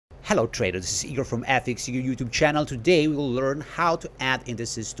Hello traders, this is Igor from FX YouTube channel. Today we will learn how to add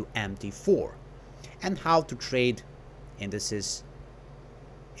indices to MT4 and how to trade indices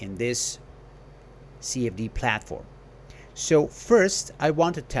in this CFD platform. So first I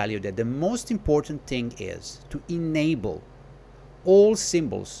want to tell you that the most important thing is to enable all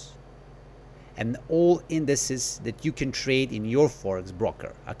symbols and all indices that you can trade in your forex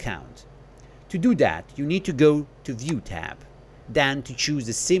broker account. To do that, you need to go to View tab, then to choose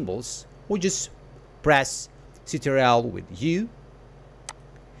the symbols, or just press Ctrl with U,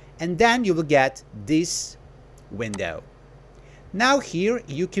 and then you will get this window. Now here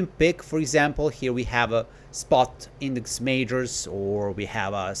you can pick, for example, here we have a spot index majors, or we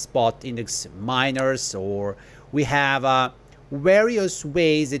have a spot index minors, or we have various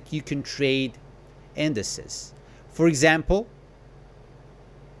ways that you can trade indices. For example,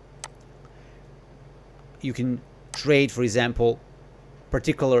 you can trade, for example,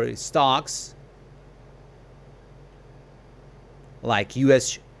 particular stocks like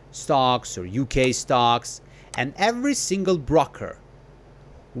US stocks or UK stocks, and every single broker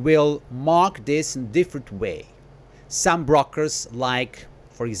will mark this in different way. Some brokers like,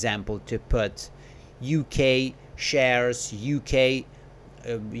 for example, to put UK shares, UK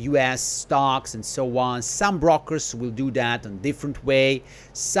US stocks and so on. Some brokers will do that in different way.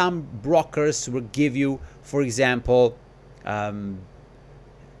 Some brokers will give you, for example,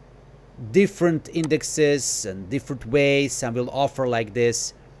 different indexes and different ways. Some will offer like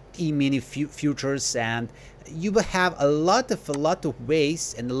this E-mini futures, and you will have a lot of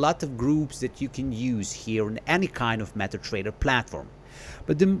ways and a lot of groups that you can use here in any kind of MetaTrader platform.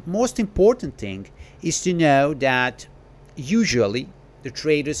 But the most important thing is to know that usually the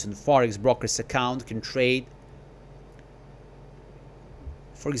traders in forex brokers account can trade,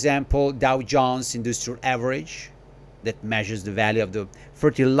 for example, Dow Jones Industrial Average, that measures the value of the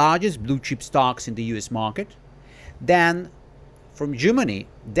 30 largest blue chip stocks in the US market. Then from Germany,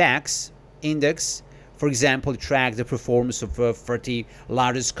 DAX index, for example, tracks the performance of 30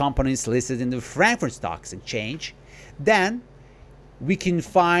 largest companies listed in the Frankfurt Stock Exchange. Then we can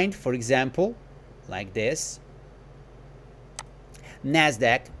find, for example, like this,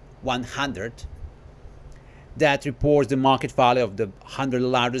 Nasdaq 100, that reports the market value of the 100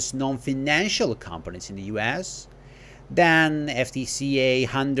 largest non-financial companies in the US. Then FTSE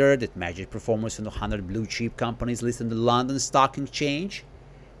 100, that measures performance of the 100 blue chip companies listed in the London Stock Exchange.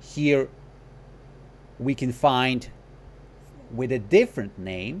 Here we can find with a different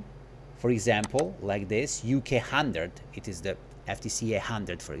name, for example, like this, UK 100, it is the FTSE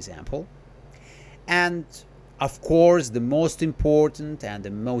 100, for example. And of course, the most important and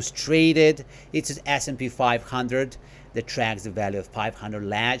the most traded, it's the S&P 500 that tracks the value of 500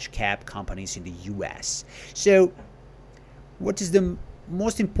 large cap companies in the US. So what is the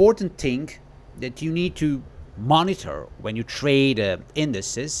most important thing that you need to monitor when you trade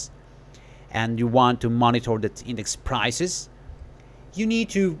indices and you want to monitor the index prices? You need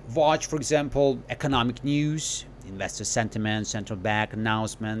to watch, for example, economic news, investor sentiment, central bank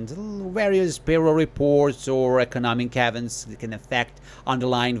announcement, various payroll reports or economic events that can affect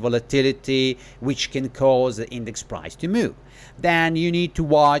underlying volatility, which can cause the index price to move. Then you need to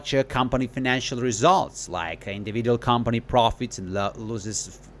watch company financial results, like individual company profits and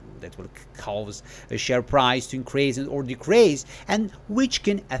losses that will cause a share price to increase or decrease, and which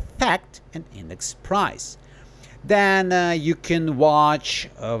can affect an index price. Then you can watch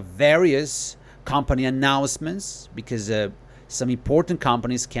various company announcements, because some important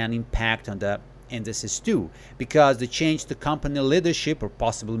companies can impact on the indices too, because the change to company leadership or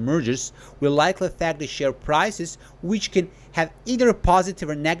possible mergers will likely affect the share prices, which can have either a positive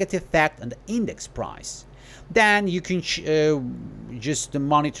or negative effect on the index price. Then you can just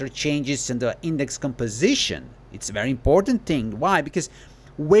monitor changes in the index composition. It's a very important thing. Why? Because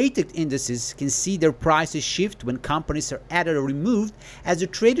weighted indices can see their prices shift when companies are added or removed, as the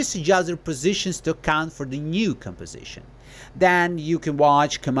traders adjust their positions to account for the new composition. Then you can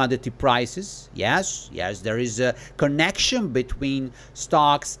watch commodity prices. Yes, there is a connection between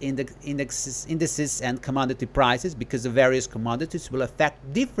stocks, indices and commodity prices, because the various commodities will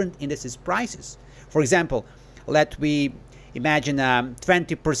affect different indices prices. For example, let we imagine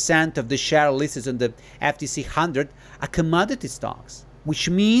 20% of the share listed on the FTSE 100 are commodity stocks, which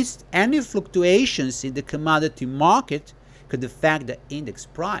means any fluctuations in the commodity market could affect the index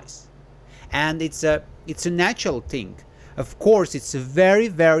price. And it's a natural thing. Of course, it's very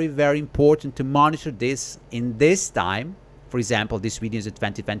important to monitor this in this time. For example, this video is in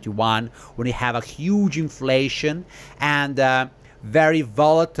 2021, when we have a huge inflation and very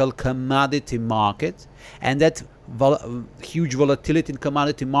volatile commodity market, and that huge volatility in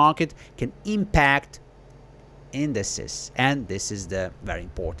commodity market can impact indices, and this is the very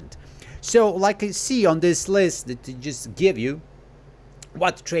important. So like I see on this list that I just give you,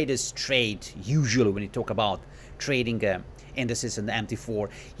 what traders trade usually when you talk about trading indices and the MT4.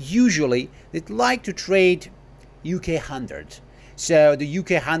 Usually they like to trade UK 100. So the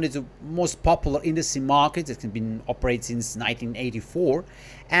UK 100 is the most popular index in market. It's been operating since 1984,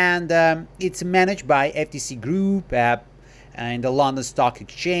 and it's managed by FTSE Group and the London Stock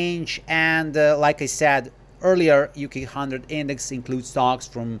Exchange. And like I said earlier, UK 100 index includes stocks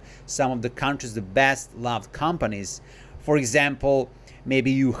from some of the country's the best loved companies. For example,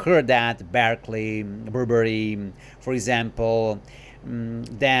 maybe you heard that Berkeley, Burberry, for example,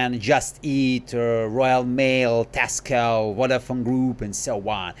 then Just Eat, Royal Mail, Tesco, Vodafone Group, and so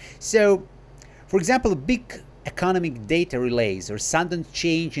on. So, for example, big economic data relays or sudden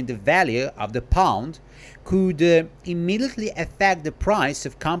change in the value of the pound could immediately affect the price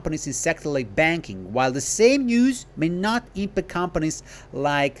of companies in sectors like banking, while the same news may not impact companies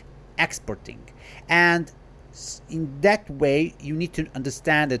like exporting. And in that way, you need to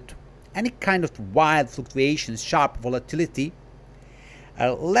understand that any kind of wild fluctuations, sharp volatility,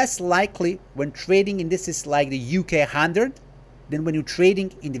 are less likely when trading indices like the UK 100 than when you're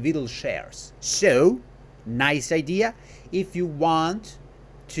trading individual shares. So, nice idea. If you want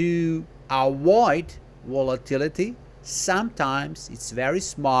to avoid volatility, sometimes it's very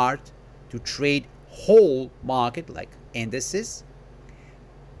smart to trade whole market like indices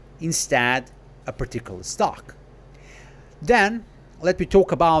instead a particular stock. Then let me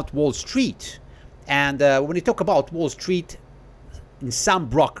talk about Wall Street. And when you talk about Wall Street, in some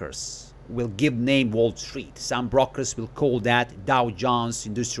brokers will give name Wall Street. Some brokers will call that Dow Jones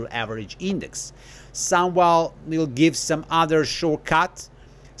Industrial Average Index. Some will give some other shortcut.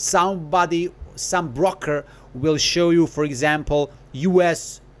 Some broker will show you, for example,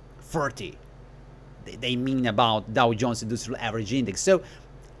 US 30. They mean about Dow Jones Industrial Average Index. So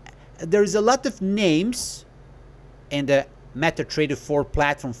there is a lot of names in the MetaTrader 4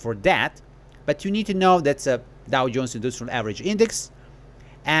 platform for that, but you need to know that's a Dow Jones Industrial Average Index,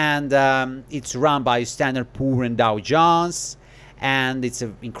 and it's run by Standard Poor's and Dow Jones, and it's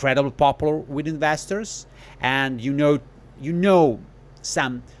incredibly popular with investors. And you know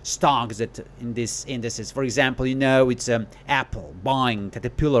some stocks that in these indices. For example, it's Apple, Boeing,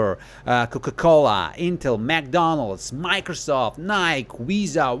 Caterpillar, Coca-Cola, Intel, McDonald's, Microsoft, Nike,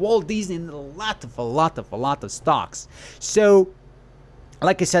 Visa, Walt Disney, and a lot of stocks. So,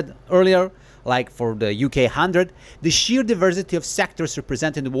 like I said earlier, like for the UK 100, the sheer diversity of sectors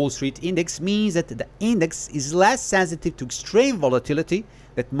represented in the Wall Street Index means that the index is less sensitive to extreme volatility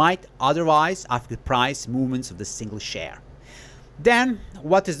that might otherwise affect price movements of the single share. Then,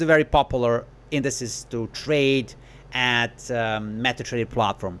 what is the very popular indices to trade at MetaTrader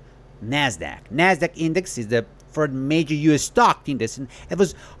platform? NASDAQ. NASDAQ index is the third major US stock index, and it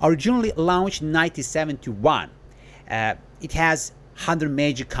was originally launched in 1971. It has 100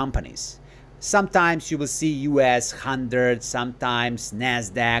 major companies. Sometimes you will see US 100, sometimes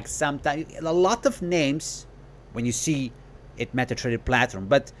NASDAQ, sometimes a lot of names when you see it MetaTrader platform.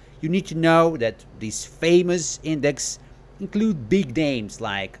 But you need to know that this famous index include big names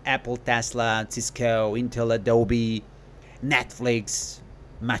like Apple, Tesla, Cisco, Intel, Adobe, Netflix,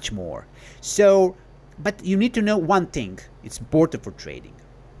 much more. So, but you need to know one thing. It's important for trading.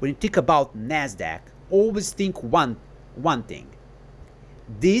 When you think about NASDAQ, always think one thing.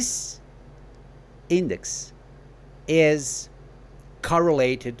 This index is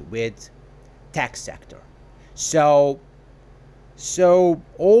correlated with tech sector. So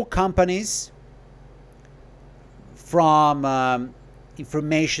all companies from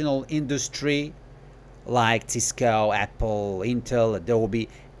informational industry like Cisco, Apple, Intel, Adobe,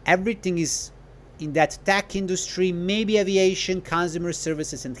 everything is in that tech industry, maybe aviation, consumer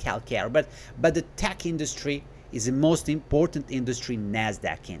services, and healthcare. But the tech industry is the most important industry in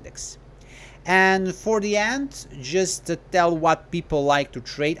NASDAQ index. And for the end, just to tell what people like to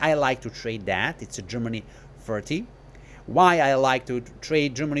trade, I like to trade that. It's a Germany 30. Why I like to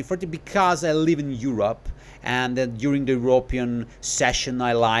trade Germany 30? Because I live in Europe, and during the European session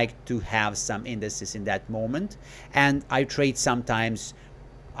I like to have some indices in that moment. And I trade sometimes,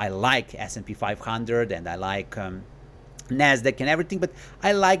 I like S&P 500 and I like NASDAQ and everything, but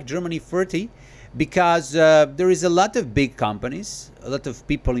I like Germany 30 because there is a lot of big companies. A lot of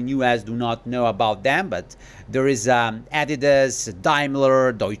people in US do not know about them, but there is Adidas,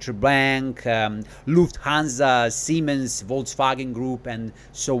 Daimler, Deutsche Bank, Lufthansa, Siemens, Volkswagen Group, and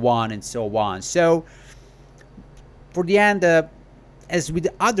so on and so on. So for the end, as with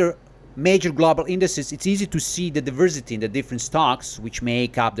other major global indices, it's easy to see the diversity in the different stocks which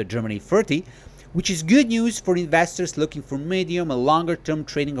make up the Germany 30, which is good news for investors looking for medium and longer term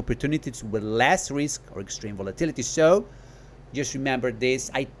trading opportunities with less risk or extreme volatility. So just remember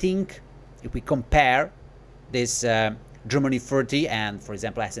this. I think if we compare this Germany 30 and, for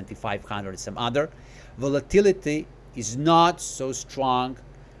example, S&P 500 and some other, volatility is not so strong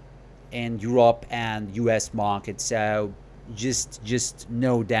in Europe and US markets. So just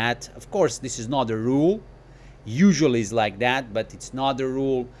know that. Of course, this is not a rule. Usually it's like that, but it's not the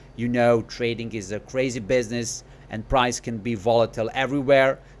rule. You know, trading is a crazy business and price can be volatile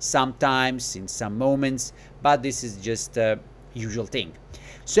everywhere, sometimes in some moments, but this is just a usual thing.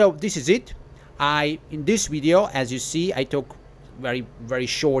 So this is it. In this video, as you see, I talk very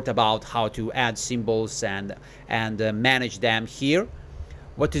short about how to add symbols and manage them here.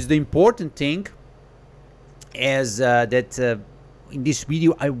 What is the important thing is that in this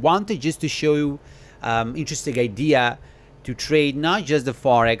video I wanted just to show you interesting idea to trade not just the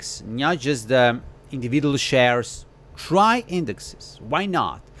forex, not just the individual shares. Try indexes. Why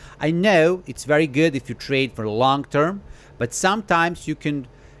not? I know it's very good if you trade for the long term, but sometimes you can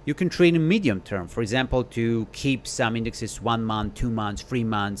trade in medium term, for example, to keep some indexes 1 month, 2 months, 3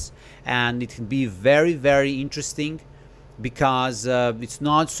 months, and it can be very interesting because it's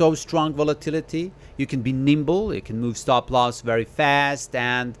not so strong volatility. You can be nimble, you can move stop loss very fast,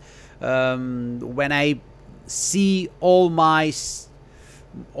 and when I see all my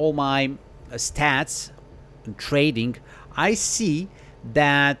stats in trading, I see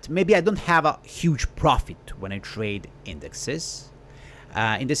that maybe I don't have a huge profit when I trade indices,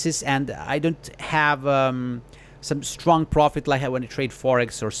 and I don't have some strong profit like when I trade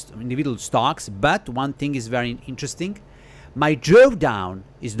forex or individual stocks. But one thing is very interesting. My drawdown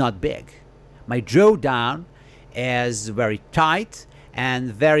is not big. My drawdown is very tight,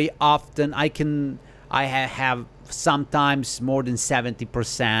 and very often I have sometimes more than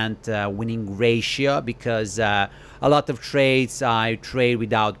 70% winning ratio, because a lot of trades I trade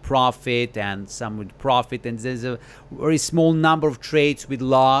without profit and some with profit, and there's a very small number of trades with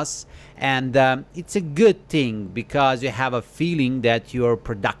loss. And it's a good thing because you have a feeling that you're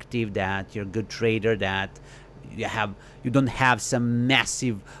productive, that you're a good trader, that you don't have some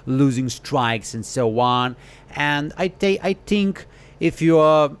massive losing strikes and so on. And I think if you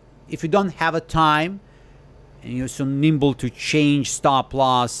don't have a time and you're so nimble to change stop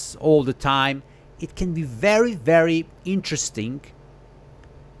loss all the time, it can be very interesting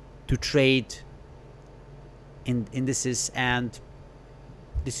to trade in indices. And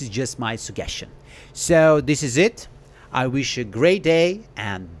this is just my suggestion. So this is it. I wish you a great day,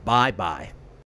 and bye bye.